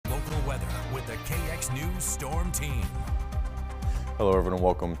KX News Storm Team. Hello everyone and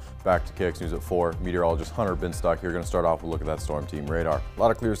welcome back to KX News at 4. Meteorologist Hunter Binstock here. Going to start off with a look at that storm team radar. A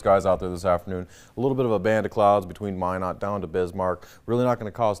lot of clear skies out there this afternoon. A little bit of a band of clouds between Minot down to Bismarck. Really not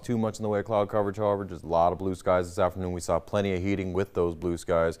going to cause too much in the way of cloud coverage, however. Just a lot of blue skies this afternoon. We saw plenty of heating with those blue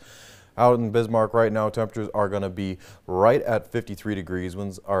skies. Out in Bismarck right now, temperatures are going to be right at 53 degrees.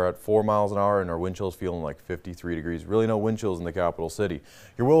 Winds are at 4 miles an hour and our wind chills feeling like 53 degrees. Really no wind chills in the capital city.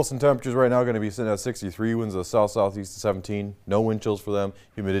 Your Williston temperatures right now are going to be sitting at 63. Winds of south-southeast to 17. No wind chills for them.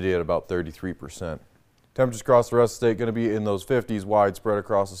 Humidity at about 33%. Temperatures across the rest of the state going to be in those 50s widespread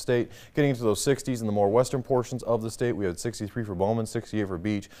across the state. Getting into those 60s in the more western portions of the state. We had 63 for Bowman, 68 for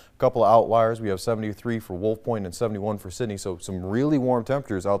Beach. A couple of outliers. We have 73 for Wolf Point and 71 for Sidney. So some really warm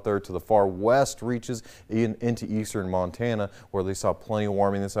temperatures out there to the far west reaches into eastern Montana, where they saw plenty of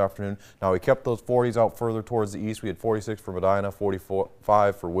warming this afternoon. Now we kept those 40s out further towards the east. We had 46 for Medina, 45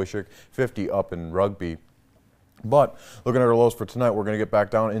 for Wishick, 50 up in Rugby. But looking at our lows for tonight, we're going to get back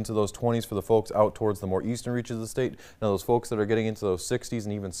down into those 20s for the folks out towards the more eastern reaches of the state. Now those folks that are getting into those 60s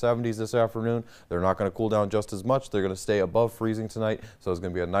and even 70s this afternoon, they're not going to cool down just as much. They're going to stay above freezing tonight. So it's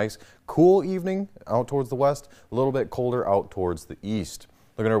going to be a nice cool evening out towards the west, a little bit colder out towards the east.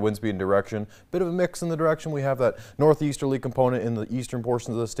 Looking at our wind speed and direction, bit of a mix in the direction. We have that northeasterly component in the eastern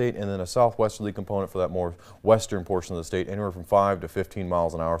portions of the state and then a southwesterly component for that more western portion of the state, anywhere from 5 to 15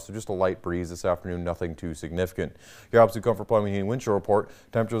 miles an hour. So just a light breeze this afternoon, nothing too significant. Your absolute comfort plumbing heating wind chill report,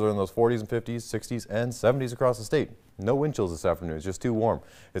 temperatures are in those 40s and 50s, 60s and 70s across the state. No wind chills this afternoon, it's just too warm.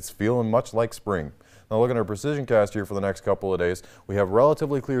 It's feeling much like spring. Now looking at our precision cast here for the next couple of days, we have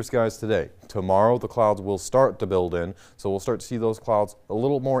relatively clear skies today. Tomorrow the clouds will start to build in, so we'll start to see those clouds a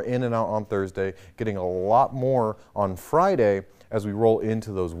little more in and out on Thursday, getting a lot more on Friday as we roll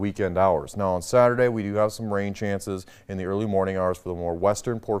into those weekend hours. Now on Saturday we do have some rain chances in the early morning hours for the more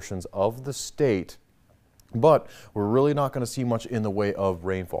western portions of the state. But we're really not going to see much in the way of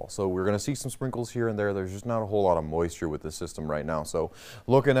rainfall. So we're going to see some sprinkles here and there. There's just not a whole lot of moisture with this system right now. So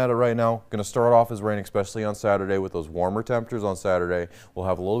looking at it right now, going to start off as rain, especially on Saturday with those warmer temperatures on Saturday. We'll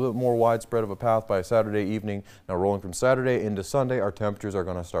have a little bit more widespread of a path by Saturday evening. Now rolling from Saturday into Sunday, our temperatures are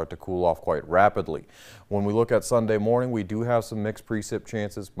going to start to cool off quite rapidly. When we look at Sunday morning, we do have some mixed precip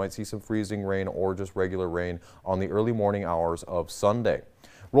chances. Might see some freezing rain or just regular rain on the early morning hours of Sunday.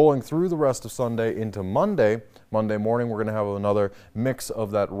 Rolling through the rest of Sunday into Monday morning, we're going to have another mix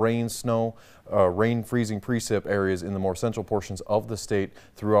of that rain, snow, rain, freezing precip areas in the more central portions of the state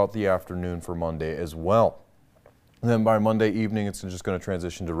throughout the afternoon for Monday as well. And then by Monday evening, it's just going to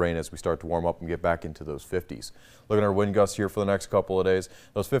transition to rain as we start to warm up and get back into those 50s. Looking at our wind gusts here for the next couple of days,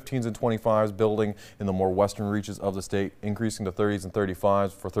 those 15s and 25s building in the more western reaches of the state, increasing to 30s and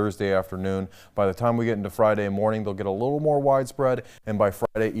 35s for Thursday afternoon. By the time we get into Friday morning, they'll get a little more widespread, and by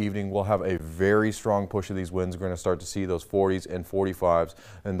Friday evening, we'll have a very strong push of these winds. We're going to start to see those 40s and 45s,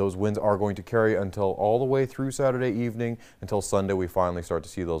 and those winds are going to carry until all the way through Saturday evening. Until Sunday, we finally start to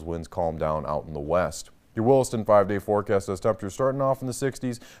see those winds calm down out in the west. Your Williston 5-day forecast has temperatures starting off in the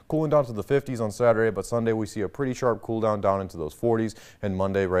 60s, cooling down to the 50s on Saturday, but Sunday we see a pretty sharp cool down into those 40s, and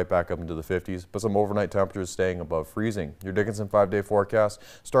Monday right back up into the 50s, but some overnight temperatures staying above freezing. Your Dickinson 5-day forecast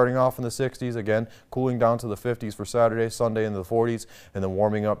starting off in the 60s, again cooling down to the 50s for Saturday, Sunday into the 40s, and then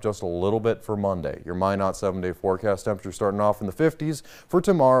warming up just a little bit for Monday. Your Minot 7-day forecast temperatures starting off in the 50s for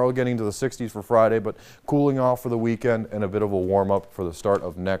tomorrow, getting to the 60s for Friday, but cooling off for the weekend and a bit of a warm up for the start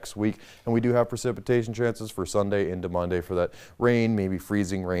of next week. And we do have precipitation chances for Sunday into Monday for that rain, maybe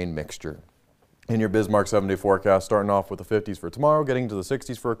freezing rain mixture. In your Bismarck 7-day forecast, starting off with the 50s for tomorrow, getting to the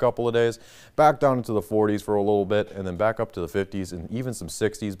 60s for a couple of days, back down into the 40s for a little bit, and then back up to the 50s and even some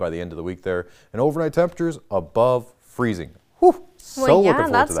 60s by the end of the week there. And overnight temperatures above freezing. Whew. Well, yeah,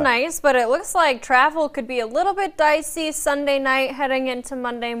 that's nice, but it looks like travel could be a little bit dicey Sunday night heading into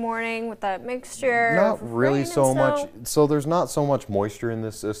Monday morning with that mixture. Not really so much. So there's not so much moisture in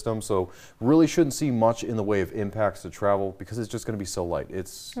this system, so really shouldn't see much in the way of impacts to travel because it's just going to be so light.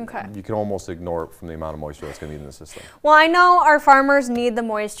 It's okay. You can almost ignore it from the amount of moisture that's going to be in the system. Well, I know our farmers need the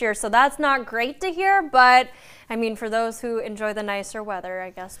moisture, so that's not great to hear, but I mean, for those who enjoy the nicer weather, I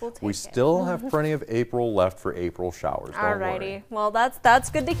guess we'll take it. We still have plenty of April left for April showers. Alrighty. Well, that's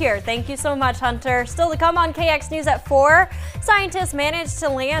good to hear. Thank you so much, Hunter. Still to come on KX News at 4, scientists managed to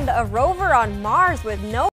land a rover on Mars with no